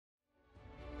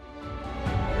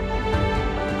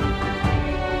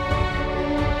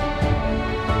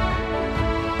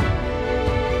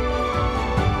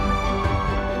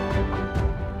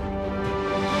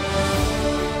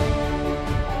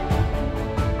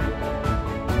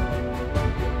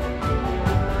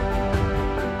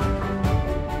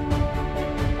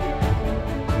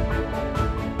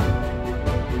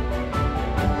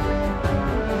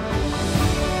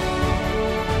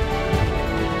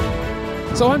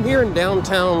So I'm here in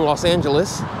downtown Los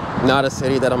Angeles, not a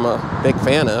city that I'm a big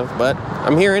fan of, but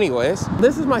I'm here anyways.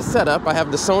 This is my setup. I have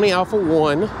the Sony Alpha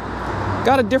 1.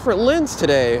 Got a different lens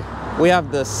today. We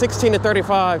have the 16 to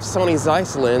 35 Sony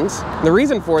Zeiss lens. The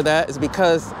reason for that is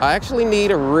because I actually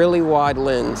need a really wide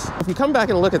lens. If you come back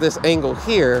and look at this angle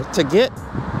here, to get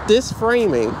this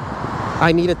framing,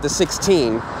 I needed the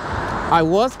 16. I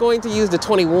was going to use the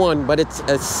 21, but it's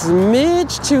a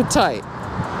smidge too tight,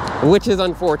 which is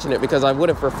unfortunate because I would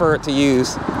have preferred to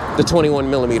use the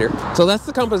 21 millimeter. So that's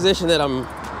the composition that I'm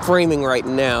framing right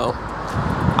now.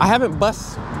 I haven't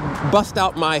bust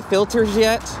out my filters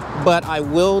yet, but I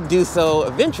will do so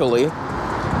eventually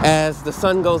as the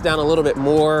sun goes down a little bit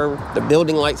more, the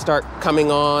building lights start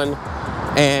coming on,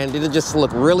 and it'll just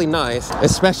look really nice,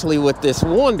 especially with this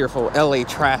wonderful LA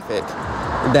traffic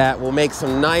that will make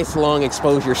some nice long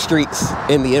exposure streaks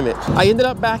in the image. I ended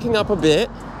up backing up a bit.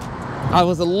 I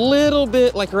was a little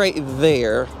bit like right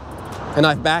there, and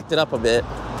I've backed it up a bit.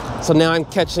 So now I'm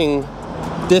catching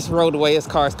this roadway as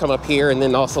cars come up here, and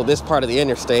then also this part of the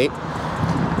interstate.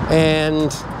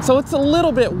 And so it's a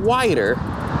little bit wider.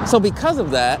 So because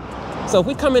of that, so if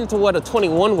we come into what a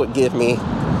 21 would give me,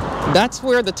 that's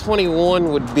where the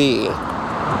 21 would be.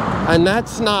 And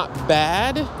that's not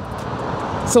bad.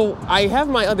 So I have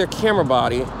my other camera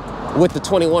body with the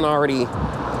 21 already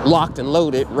locked and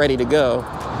loaded, ready to go.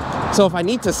 So if I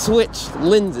need to switch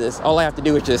lenses, all I have to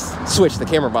do is just switch the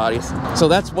camera bodies. So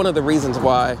that's one of the reasons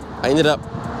why I ended up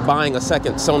buying a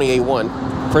second Sony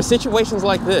A1. For situations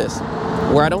like this,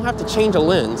 where I don't have to change a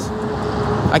lens,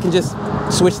 I can just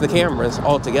switch the cameras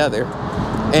altogether.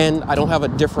 And I don't have a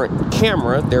different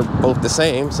camera, they're both the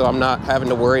same, so I'm not having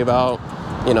to worry about,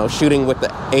 you know, shooting with the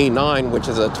A9, which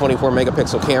is a 24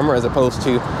 megapixel camera, as opposed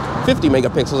to 50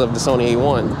 megapixels of the Sony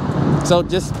A1. So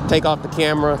just take off the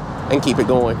camera and keep it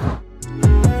going.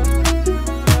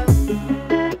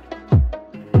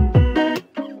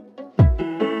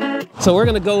 So we're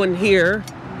gonna go in here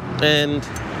and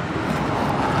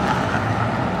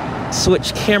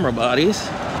switch camera bodies.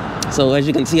 So as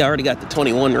you can see, I already got the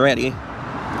 21 ready.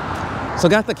 So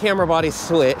got the camera body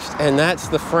switched, and that's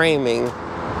the framing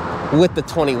with the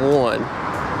 21.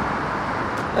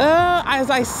 As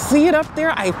I see it up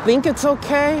there, I think it's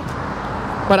okay.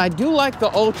 But I do like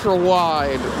the ultra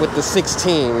wide with the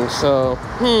 16, so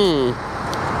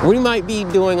we might be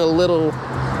doing a little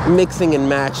mixing and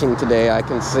matching today, I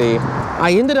can see.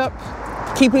 I ended up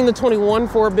keeping the 21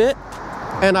 for a bit,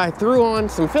 and I threw on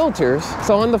some filters.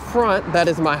 So on the front, that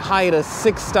is my Haida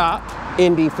 6-stop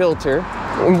ND filter.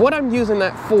 And what I'm using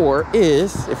that for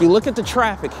is, if you look at the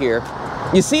traffic here,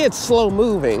 you see it's slow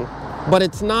moving, but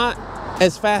it's not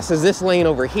as fast as this lane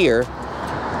over here.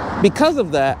 Because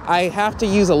of that, I have to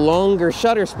use a longer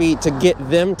shutter speed to get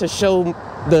them to show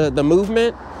the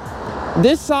movement.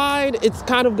 This side, it's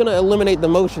kind of gonna eliminate the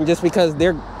motion just because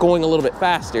they're going a little bit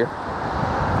faster.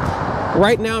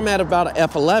 Right now I'm at about a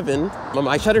f11.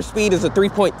 My shutter speed is a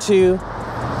 3.2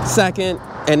 second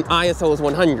and ISO is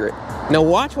 100. Now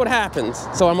watch what happens.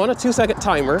 So I'm on a 2-second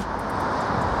timer.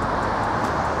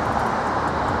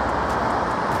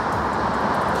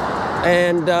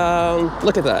 And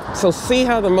look at that. So see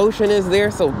how the motion is there?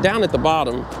 So down at the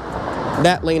bottom,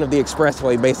 that lane of the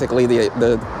expressway, basically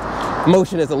the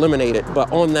motion is eliminated.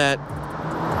 But on that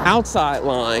outside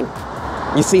line,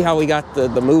 you see how we got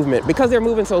the movement because they're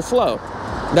moving so slow.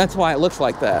 That's why it looks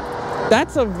like that.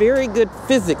 That's a very good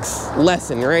physics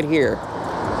lesson right here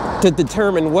to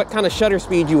determine what kind of shutter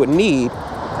speed you would need,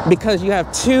 because you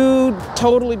have two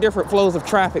totally different flows of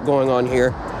traffic going on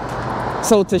here.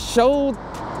 So to show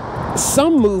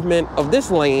some movement of this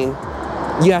lane,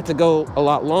 you have to go a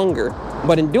lot longer.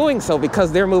 But in doing so,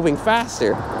 because they're moving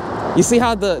faster, you see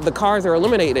how the cars are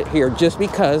eliminated here just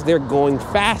because they're going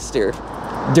faster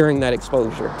during that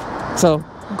exposure. So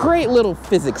great little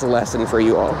physics lesson for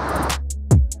you all.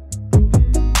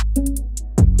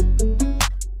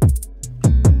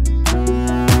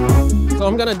 So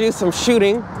I'm gonna do some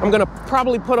shooting. I'm gonna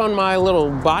probably put on my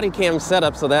little body cam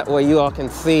setup so that way you all can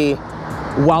see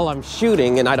while I'm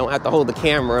shooting and I don't have to hold the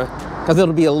camera, because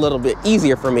it'll be a little bit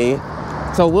easier for me.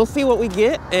 So we'll see what we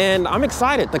get, and I'm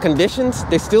excited. The conditions,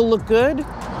 they still look good.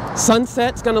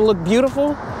 Sunset's gonna look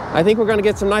beautiful. I think we're gonna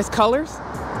get some nice colors,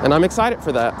 and I'm excited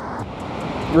for that.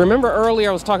 Remember earlier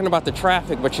I was talking about the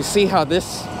traffic, but you see how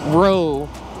this row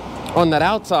on that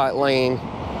outside lane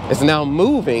is now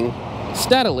moving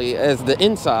steadily as the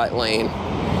inside lane.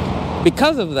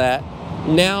 Because of that,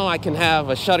 now I can have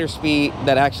a shutter speed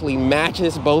that actually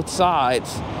matches both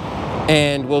sides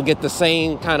and we'll get the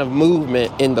same kind of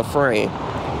movement in the frame.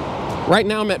 Right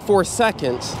now I'm at 4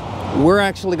 seconds. We're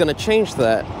actually going to change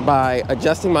that by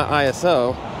adjusting my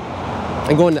ISO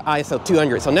and going to ISO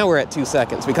 200. So now we're at 2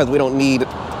 seconds because we don't need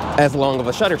as long of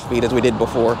a shutter speed as we did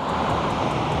before.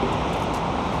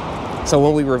 So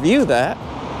when we review that,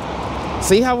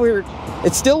 see how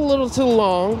it's still a little too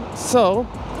long. So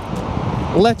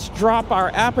let's drop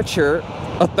our aperture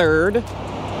a third.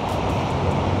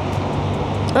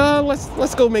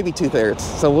 Let's go maybe 2/3.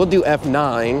 So we'll do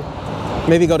F9,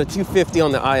 maybe go to 250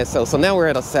 on the ISO. So now we're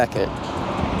at a second,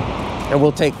 and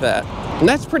we'll take that. And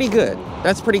that's pretty good.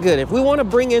 That's pretty good. If we want to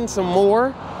bring in some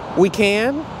more, we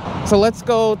can. So let's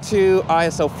go to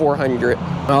ISO 400.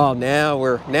 Oh, now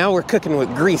we're cooking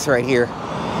with grease right here.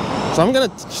 So I'm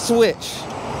gonna switch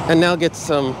and now get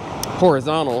some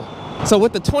horizontal. So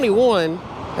with the 21,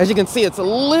 as you can see, it's a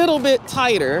little bit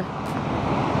tighter.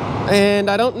 And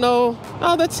I don't know,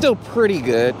 oh, that's still pretty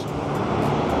good.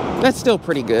 That's still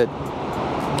pretty good.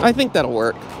 I think that'll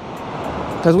work.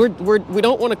 Because we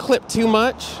don't want to clip too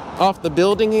much off the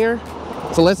building here.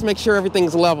 So let's make sure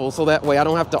everything's level so that way I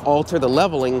don't have to alter the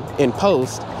leveling in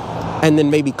post and then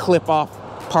maybe clip off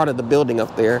part of the building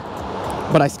up there.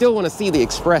 But I still want to see the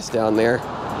express down there.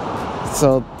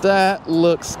 So that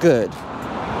looks good.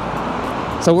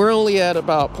 So we're only at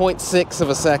about 0.6 of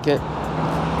a second,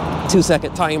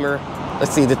 2-second timer.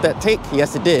 Let's see, did that take?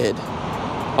 Yes, it did.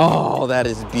 Oh, that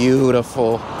is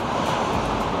beautiful.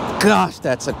 Gosh,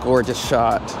 that's a gorgeous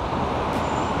shot.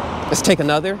 Let's take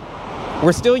another.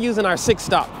 We're still using our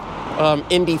 6-stop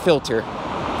ND filter.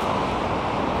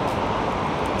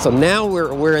 So now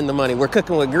we're in the money. We're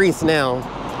cooking with grease now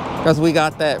because we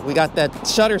got that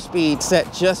shutter speed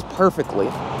set just perfectly.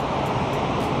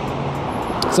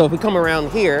 So if we come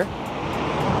around here,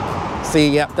 see,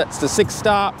 yep, that's the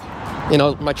 6-stop. You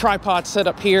know, my tripod set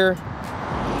up here.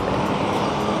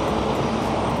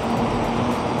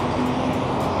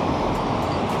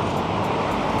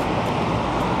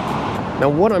 Now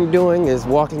what I'm doing is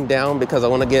walking down because I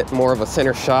want to get more of a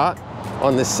center shot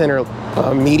on this center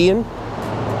median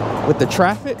with the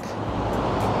traffic.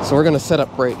 So we're going to set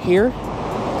up right here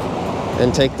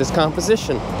and take this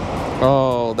composition.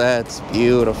 Oh, that's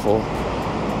beautiful.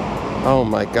 Oh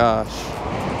my gosh.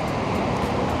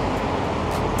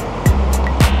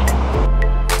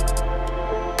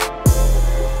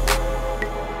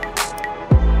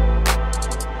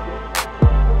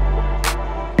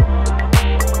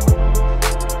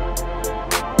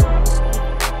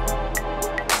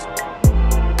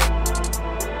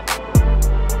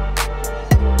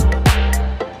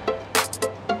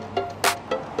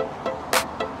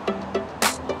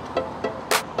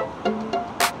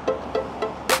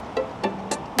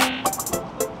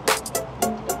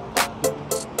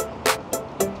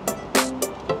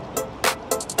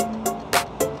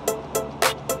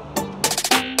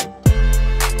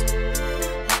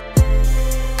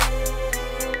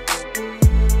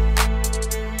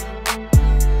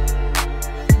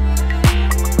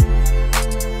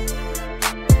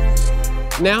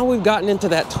 Now we've gotten into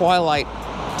that twilight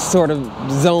sort of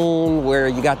zone where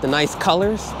you got the nice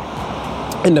colors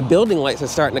and the building lights are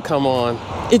starting to come on.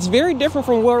 It's very different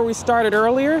from where we started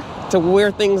earlier to where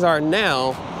things are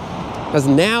now, because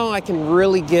now I can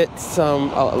really get some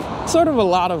sort of a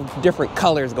lot of different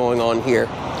colors going on here.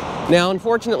 Now,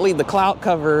 unfortunately, the cloud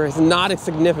cover is not as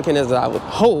significant as I would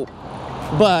hope,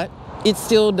 but it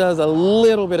still does a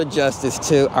little bit of justice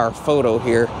to our photo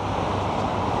here.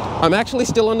 I'm actually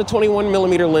still on the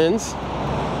 21mm lens.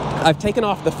 I've taken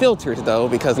off the filters though,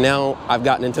 because now I've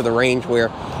gotten into the range where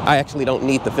I actually don't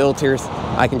need the filters.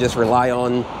 I can just rely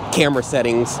on camera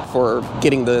settings for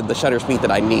getting the shutter speed that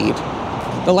I need.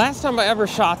 The last time I ever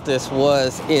shot this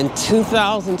was in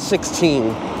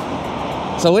 2016.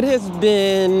 So it has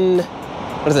been,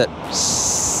 what is it,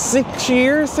 6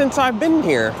 years since I've been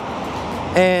here.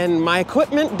 And my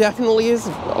equipment definitely is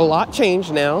a lot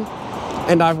changed now.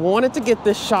 And I've wanted to get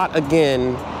this shot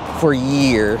again for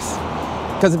years.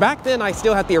 Because back then I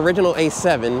still had the original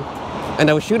A7 and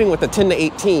I was shooting with a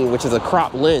 10-18, which is a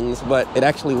crop lens, but it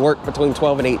actually worked between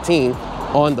 12 and 18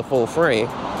 on the full frame.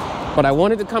 But I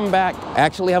wanted to come back,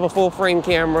 actually have a full frame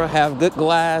camera, have good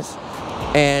glass,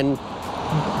 and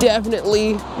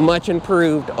definitely much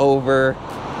improved over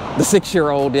the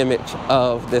 6-year-old image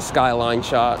of this skyline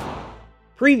shot.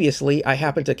 Previously, I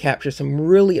happened to capture some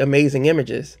really amazing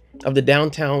images of the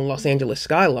downtown Los Angeles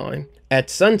skyline at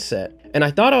sunset, and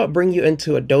I thought I would bring you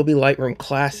into Adobe Lightroom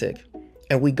Classic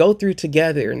and we go through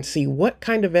together and see what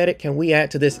kind of edit can we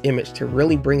add to this image to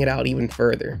really bring it out even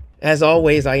further. As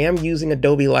always, I am using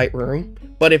Adobe Lightroom,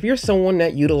 but if you're someone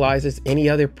that utilizes any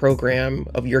other program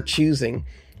of your choosing,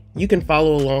 you can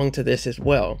follow along to this as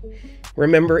well.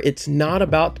 Remember, it's not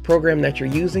about the program that you're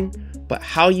using, but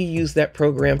how you use that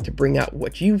program to bring out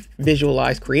what you've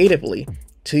visualized creatively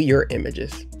to your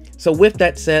images. So with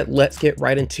that said, let's get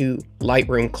right into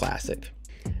Lightroom Classic.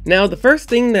 Now, the first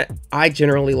thing that I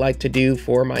generally like to do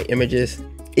for my images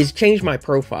is change my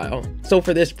profile. So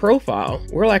for this profile,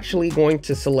 we're actually going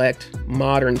to select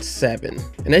Modern 7.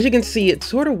 And as you can see, it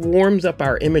sort of warms up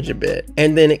our image a bit.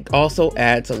 And then it also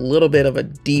adds a little bit of a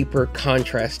deeper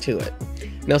contrast to it.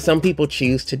 Now, some people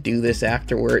choose to do this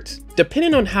afterwards.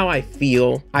 Depending on how I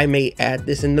feel, I may add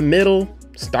this in the middle,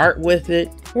 start with it,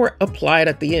 or apply it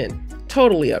at the end.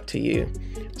 Totally up to you.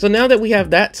 So now that we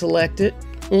have that selected,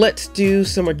 let's do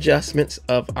some adjustments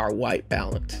of our white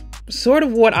balance. Sort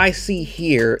of what I see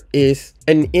here is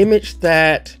an image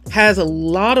that has a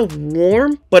lot of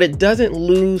warmth, but it doesn't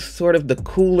lose sort of the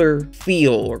cooler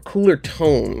feel or cooler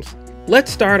tones.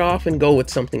 Let's start off and go with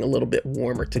something a little bit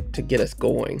warmer to get us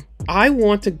going. I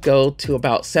want to go to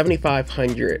about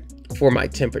 7,500 for my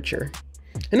temperature,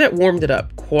 and that warmed it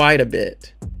up quite a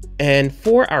bit. And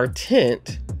for our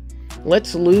tint,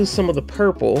 let's lose some of the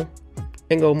purple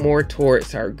and go more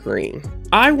towards our green.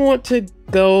 I want to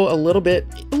go a little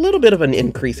bit of an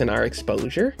increase in our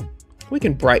exposure. We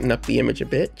can brighten up the image a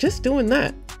bit, just doing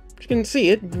that. You can see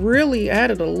it really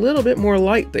added a little bit more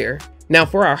light there. Now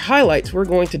for our highlights, we're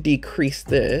going to decrease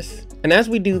this. And as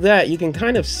we do that, you can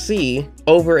kind of see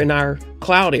over in our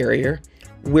cloud area,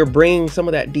 we're bringing some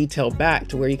of that detail back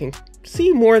to where you can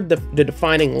see more of the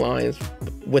defining lines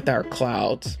with our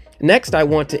clouds. Next, I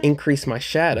want to increase my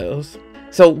shadows.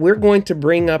 So we're going to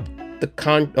bring up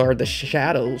the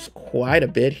shadows quite a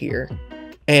bit here,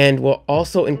 and we'll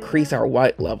also increase our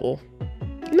white level.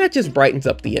 And that just brightens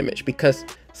up the image, because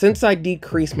since I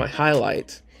decreased my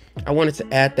highlights, I wanted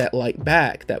to add that light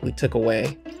back that we took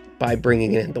away by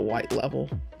bringing in the white level.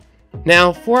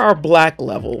 Now for our black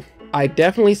level, I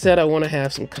definitely said I want to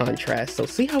have some contrast. So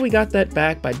see how we got that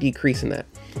back by decreasing that.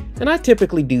 And I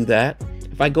typically do that.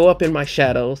 If I go up in my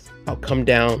shadows, I'll come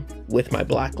down with my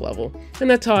black level. And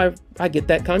that's how I get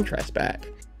that contrast back.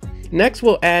 Next,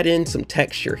 we'll add in some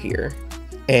texture here,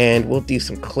 and we'll do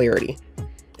some clarity.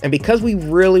 And because we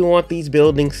really want these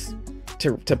buildings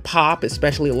to pop,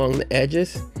 especially along the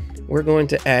edges, we're going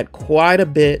to add quite a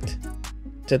bit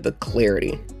to the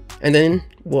clarity. And then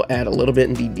we'll add a little bit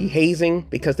in the dehazing,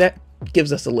 because that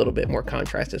gives us a little bit more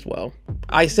contrast as well.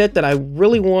 I said that I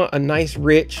really want a nice,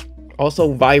 rich,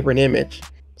 also vibrant image.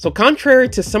 So contrary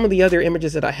to some of the other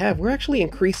images that I have, we're actually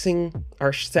increasing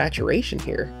our saturation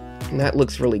here. And that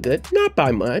looks really good. Not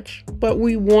by much, but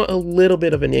we want a little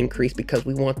bit of an increase because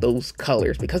we want those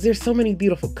colors, because there's so many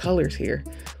beautiful colors here.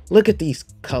 Look at these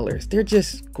colors. They're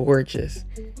just gorgeous,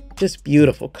 just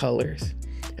beautiful colors.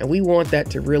 And we want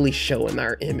that to really show in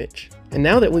our image. And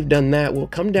now that we've done that, we'll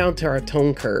come down to our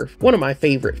tone curve. One of my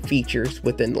favorite features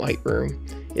within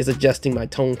Lightroom is adjusting my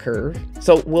tone curve.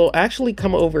 So we'll actually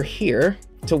come over here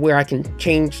to where I can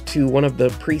change to one of the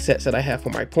presets that I have for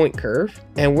my point curve.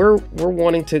 And we're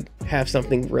wanting to have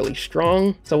something really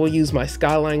strong. So we'll use my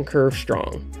skyline curve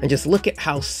strong, and just look at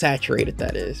how saturated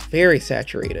that is. Very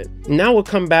saturated. Now we'll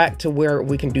come back to where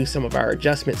we can do some of our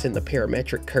adjustments in the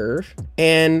parametric curve.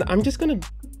 And I'm just gonna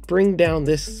bring down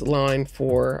this line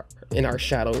in our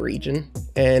shadow region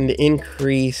and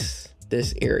increase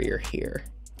this area here.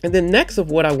 And then next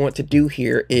of what I want to do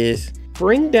here is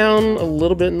bring down a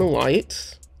little bit in the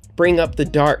lights, bring up the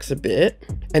darks a bit,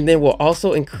 and then we'll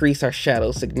also increase our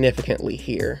shadows significantly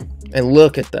here. And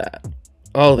look at that.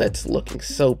 Oh, that's looking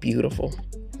so beautiful.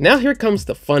 Now here comes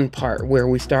the fun part where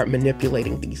we start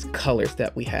manipulating these colors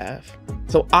that we have.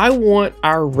 So I want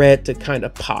our red to kind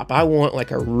of pop. I want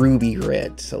like a ruby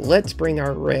red. So let's bring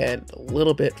our red a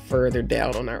little bit further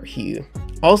down on our hue.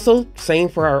 Also, same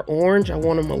for our orange. I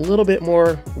want them a little bit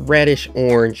more reddish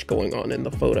orange going on in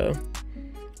the photo.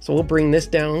 So we'll bring this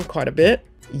down quite a bit.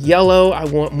 Yellow, I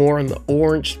want more on the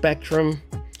orange spectrum.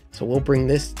 So we'll bring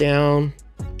this down.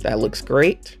 That looks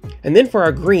great. And then for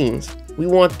our greens, we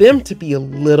want them to be a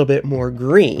little bit more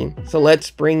green. So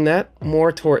let's bring that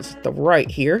more towards the right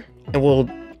here. And we'll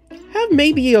have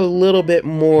maybe a little bit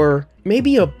more,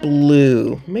 maybe a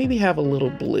blue, maybe have a little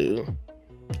blue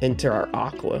into our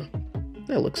aqua.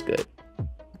 That looks good.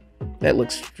 That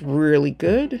looks really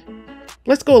good.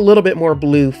 Let's go a little bit more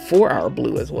blue for our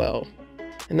blue as well.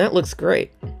 And that looks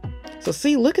great. So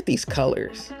see, look at these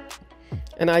colors.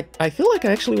 And I feel like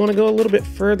I actually want to go a little bit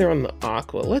further on the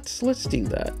aqua. Let's do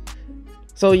that.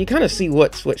 So you kind of see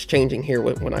what's changing here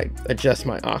when I adjust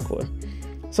my aqua.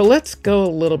 So let's go a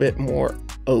little bit more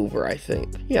over, I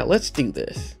think. Yeah, let's do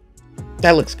this.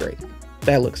 That looks great.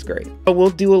 That looks great. So we'll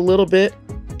do a little bit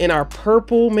in our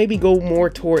purple, maybe go more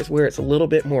towards where it's a little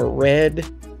bit more red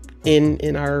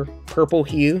in our purple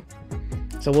hue.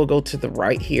 So we'll go to the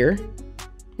right here,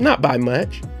 not by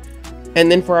much.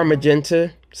 And then for our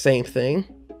magenta, same thing.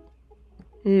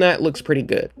 And that looks pretty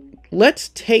good. Let's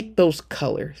take those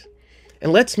colors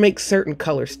and let's make certain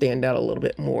colors stand out a little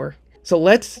bit more. So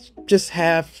let's just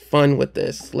have fun with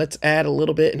this. Let's add a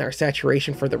little bit in our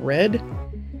saturation for the red,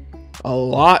 a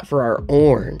lot for our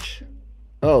orange.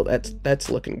 Oh, that's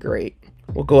looking great.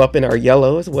 We'll go up in our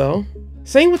yellow as well.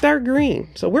 Same with our green.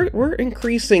 So we're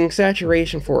increasing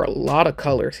saturation for a lot of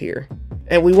colors here.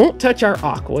 And we won't touch our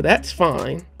aqua, that's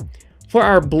fine. For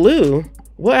our blue,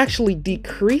 we'll actually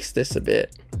decrease this a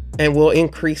bit and we'll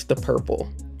increase the purple.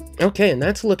 Okay, and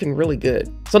that's looking really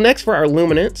good. So next for our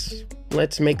luminance,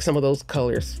 let's make some of those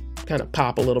colors kind of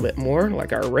pop a little bit more,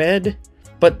 like our red.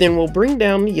 But then we'll bring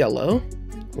down the yellow.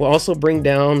 We'll also bring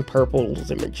down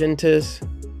purples and magentas.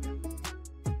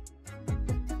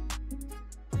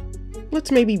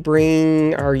 Let's maybe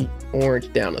bring our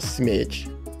orange down a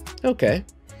smidge. Okay.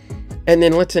 And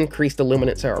then let's increase the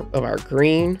luminance of our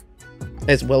green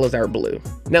as well as our blue.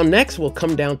 Now next we'll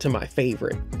come down to my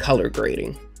favorite, color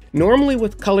grading. Normally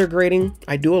with color grading,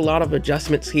 I do a lot of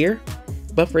adjustments here,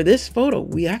 but for this photo,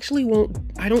 we actually won't,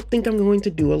 I don't think I'm going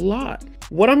to do a lot.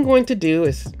 What I'm going to do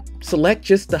is select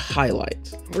just the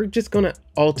highlights. We're just gonna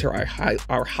alter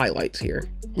our highlights here.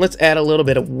 Let's add a little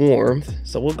bit of warmth.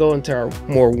 So we'll go into our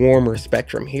more warmer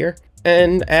spectrum here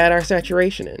and add our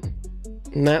saturation in.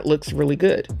 And that looks really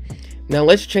good. Now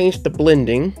let's change the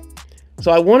blending.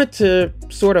 So I wanted to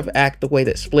sort of act the way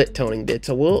that split toning did.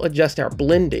 So we'll adjust our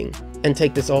blending and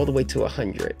take this all the way to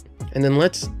 100. And then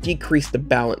let's decrease the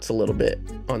balance a little bit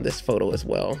on this photo as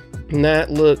well. And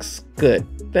that looks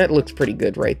good. That looks pretty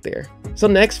good right there. So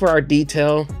next for our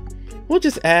detail, we'll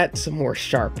just add some more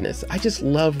sharpness. I just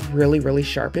love really, really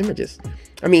sharp images.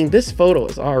 I mean, this photo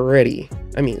is already,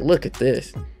 I mean, look at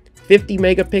this. 50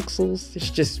 megapixels,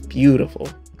 it's just beautiful.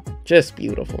 Just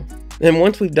beautiful. And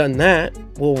once we've done that,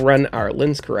 we'll run our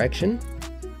lens correction.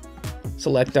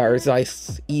 Select our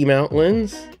Zeiss E-mount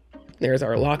lens. There's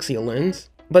our Loxia lens.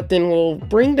 But then we'll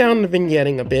bring down the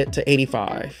vignetting a bit to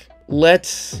 85.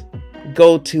 Let's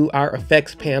go to our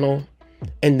effects panel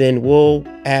and then we'll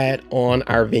add on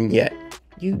our vignette.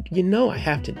 You know I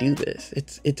have to do this.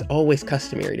 It's always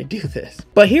customary to do this.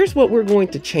 But here's what we're going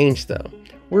to change though.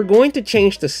 We're going to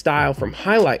change the style from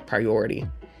highlight priority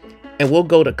and we'll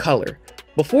go to color.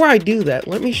 Before I do that,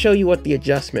 let me show you what the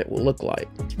adjustment will look like.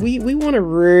 We want to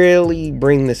really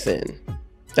bring this in.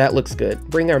 That looks good.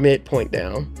 Bring our midpoint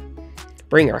down.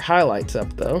 Bring our highlights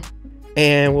up though.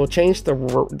 And we'll change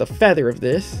the feather of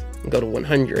this and go to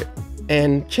 100.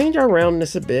 And change our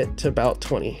roundness a bit to about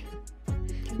 20.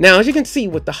 Now, as you can see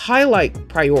with the highlight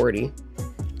priority,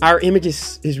 our image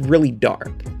is really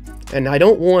dark. And I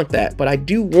don't want that, but I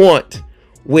do want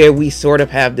where we sort of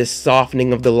have this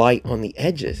softening of the light on the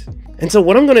edges. And so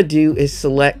what I'm gonna do is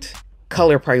select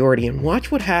color priority and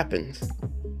watch what happens.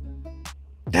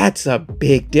 That's a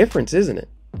big difference, isn't it?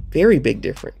 Very big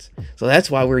difference. So that's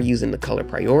why we're using the color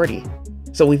priority.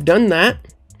 So we've done that,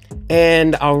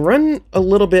 and I'll run a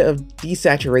little bit of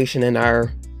desaturation in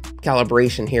our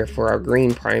calibration here for our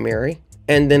green primary.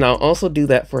 And then I'll also do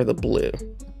that for the blue.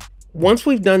 Once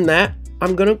we've done that,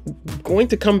 I'm going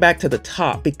to come back to the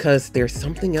top because there's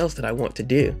something else that I want to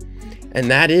do.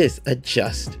 And that is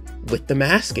adjust with the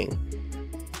masking.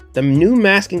 The new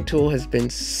masking tool has been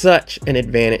such an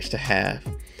advantage to have.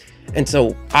 And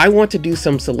so I want to do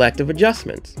some selective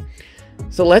adjustments.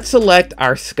 So let's select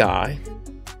our sky.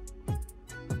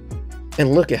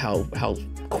 And look at how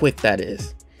quick that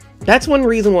is. That's one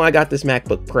reason why I got this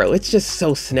MacBook Pro. It's just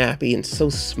so snappy and so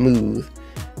smooth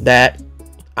that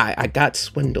I got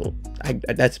swindled.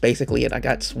 That's basically it. I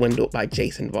got swindled by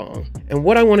Jason Vaughn. And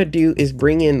what I want to do is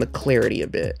bring in the clarity a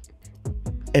bit.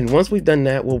 And once we've done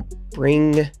that, we'll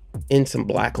bring in some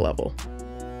black level.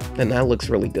 And that looks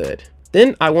really good.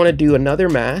 Then I want to do another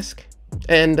mask.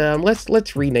 And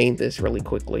let's rename this really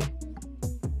quickly.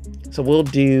 So we'll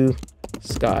do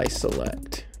Sky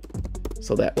Select.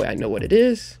 So that way I know what it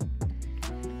is.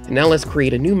 And now let's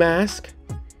create a new mask.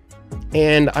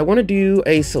 And I want to do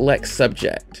a select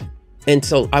subject. And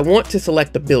so I want to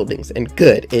select the buildings, and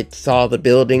good, it saw the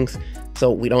buildings.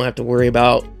 So we don't have to worry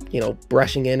about,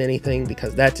 brushing in anything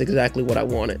because that's exactly what I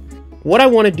wanted. What I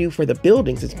want to do for the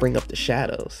buildings is bring up the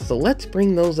shadows. So let's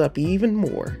bring those up even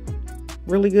more.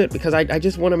 Really good, because I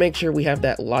just want to make sure we have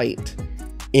that light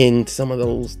in some of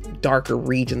those darker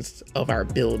regions of our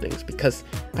buildings because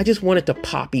I just want it to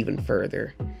pop even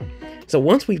further. So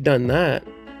once we've done that,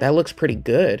 that looks pretty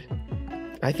good.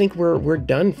 I think we're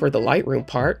done for the Lightroom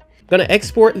part. I'm gonna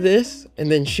export this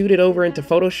and then shoot it over into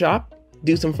Photoshop,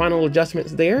 do some final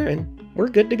adjustments there, and we're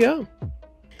good to go.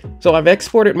 So I've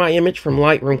exported my image from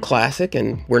Lightroom Classic,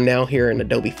 and we're now here in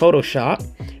Adobe Photoshop.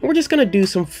 And we're just gonna do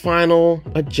some final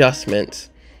adjustments,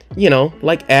 you know,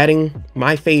 like adding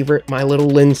my favorite, my little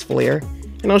lens flare,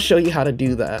 and I'll show you how to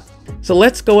do that. So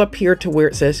let's go up here to where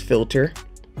it says filter,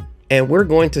 and we're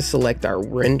going to select our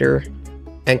render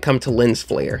and come to lens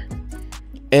flare.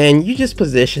 And you just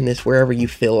position this wherever you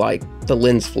feel like the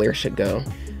lens flare should go.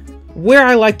 Where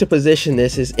I like to position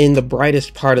this is in the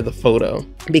brightest part of the photo,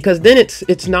 because then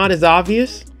it's not as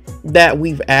obvious that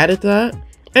we've added that,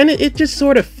 and it just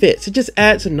sort of fits. It just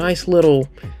adds a nice little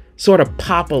sort of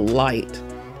pop of light.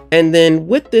 And then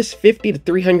with this 50 to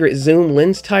 300 zoom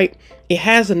lens type, it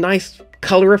has a nice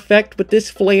color effect with this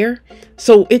flare.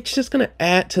 So it's just gonna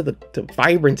add to the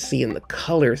vibrancy and the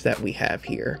colors that we have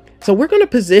here. So we're gonna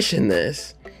position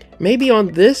this maybe on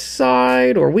this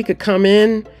side, or we could come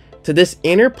in to this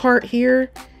inner part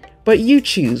here, but you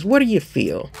choose. What do you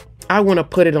feel? I want to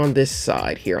put it on this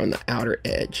side here on the outer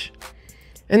edge.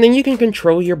 And then you can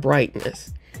control your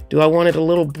brightness. Do I want it a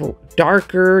little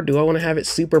darker? Do I want to have it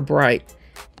super bright?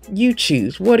 You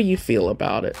choose. What do you feel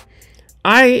about it?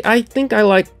 I think I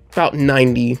like about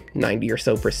 90 or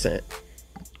so percent.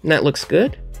 And that looks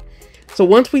good. So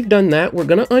once we've done that, we're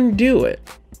going to undo it.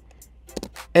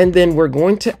 And then we're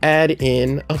going to add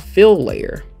in a fill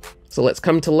layer. So let's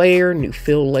come to layer, new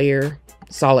fill layer,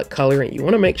 solid color, and you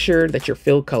want to make sure that your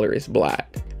fill color is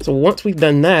black. So once we've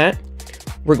done that,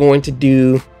 we're going to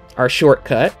do our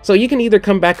shortcut. So you can either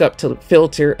come back up to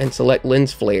filter and select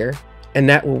lens flare, and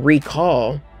that will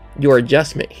recall your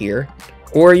adjustment here,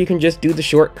 or you can just do the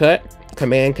shortcut,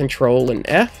 Command, Control, and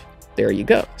F. There you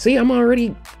go. See, I'm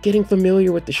already getting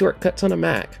familiar with the shortcuts on a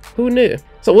Mac. Who knew?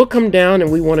 So we'll come down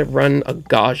and we want to run a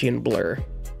Gaussian blur.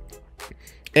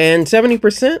 And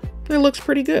 70%, it looks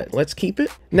pretty good. Let's keep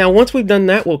it. Now, once we've done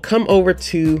that, we'll come over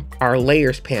to our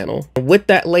layers panel. With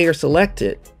that layer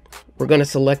selected, we're going to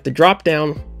select the drop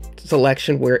down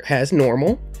selection where it has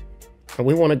normal, and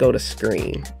we want to go to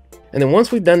screen. And then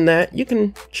once we've done that, you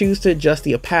can choose to adjust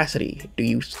the opacity. Do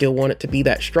you still want it to be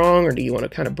that strong, or do you want to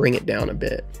kind of bring it down a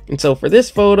bit? And so for this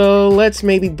photo, let's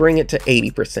maybe bring it to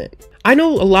 80%. I know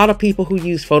a lot of people who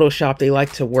use Photoshop, they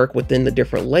like to work within the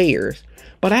different layers,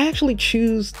 but I actually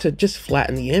choose to just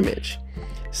flatten the image.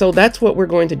 So that's what we're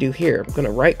going to do here. I'm going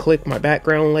to right click my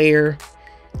background layer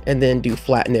and then do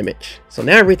flatten image. So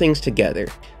now everything's together.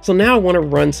 So now I want to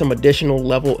run some additional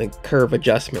level and curve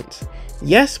adjustments.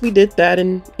 Yes, we did that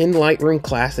in Lightroom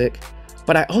Classic,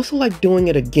 but I also like doing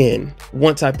it again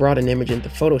once I brought an image into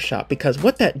Photoshop, because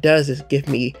what that does is give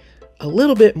me a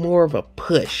little bit more of a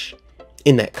push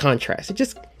in that contrast. It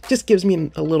just gives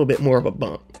me a little bit more of a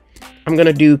bump. I'm going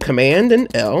to do Command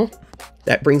and L.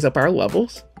 That brings up our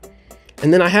levels.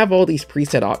 And then I have all these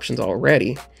preset options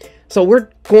already. So we're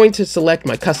going to select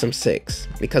my custom 6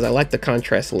 because I like the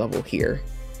contrast level here.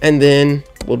 And then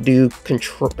we'll do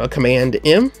Command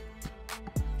M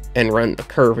and run a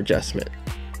curve adjustment.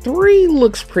 3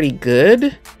 looks pretty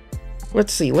good.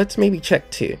 Let's see, let's maybe check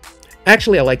 2.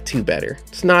 Actually, I like 2 better.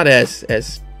 It's not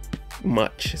as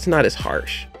much. It's not as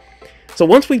harsh. So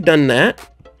once we've done that,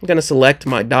 I'm going to select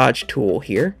my dodge tool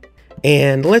here,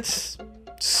 and let's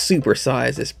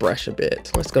supersize this brush a bit.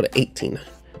 Let's go to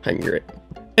 1800.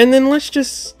 And then let's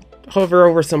just hover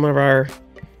over some of our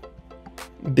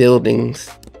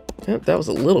buildings. Oh, that was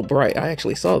a little bright. I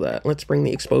actually saw that. Let's bring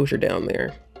the exposure down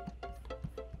there.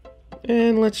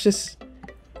 And let's just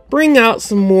bring out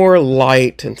some more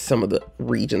light in some of the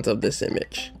regions of this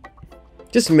image.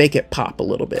 Just make it pop a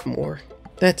little bit more.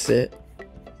 That's it.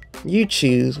 You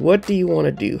choose. What do you want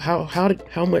to do?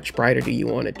 How much brighter do you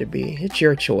want it to be? It's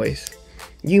your choice.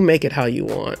 You make it how you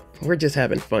want. We're just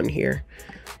having fun here.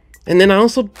 And then I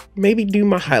also maybe do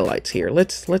my highlights here.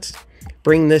 Let's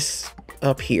bring this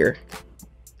up here.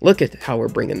 Look at how we're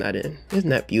bringing that in. Isn't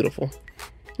that beautiful?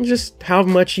 Just how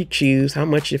much you choose, how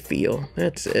much you feel.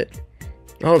 That's it.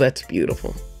 Oh, that's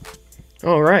beautiful.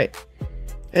 All right.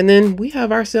 And then we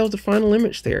have ourselves a final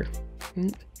image there.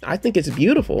 I think it's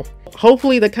beautiful.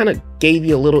 Hopefully that kind of gave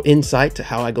you a little insight to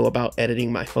how I go about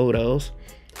editing my photos.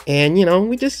 And you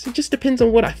know, it just depends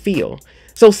on what I feel.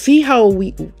 So see how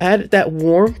we added that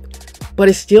warmth, but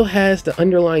it still has the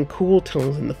underlying cool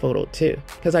tones in the photo too,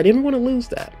 because I didn't want to lose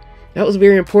that. That was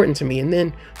very important to me. And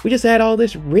then we just add all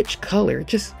this rich color. It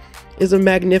just is a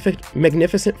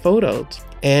magnificent photo.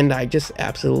 And I just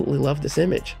absolutely love this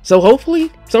image. So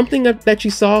hopefully something that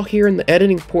you saw here in the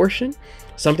editing portion,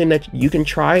 something that you can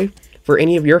try for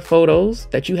any of your photos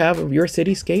that you have of your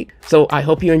cityscape. So I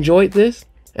hope you enjoyed this,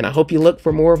 and I hope you look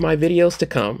for more of my videos to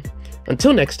come.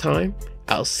 Until next time,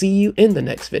 I'll see you in the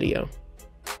next video.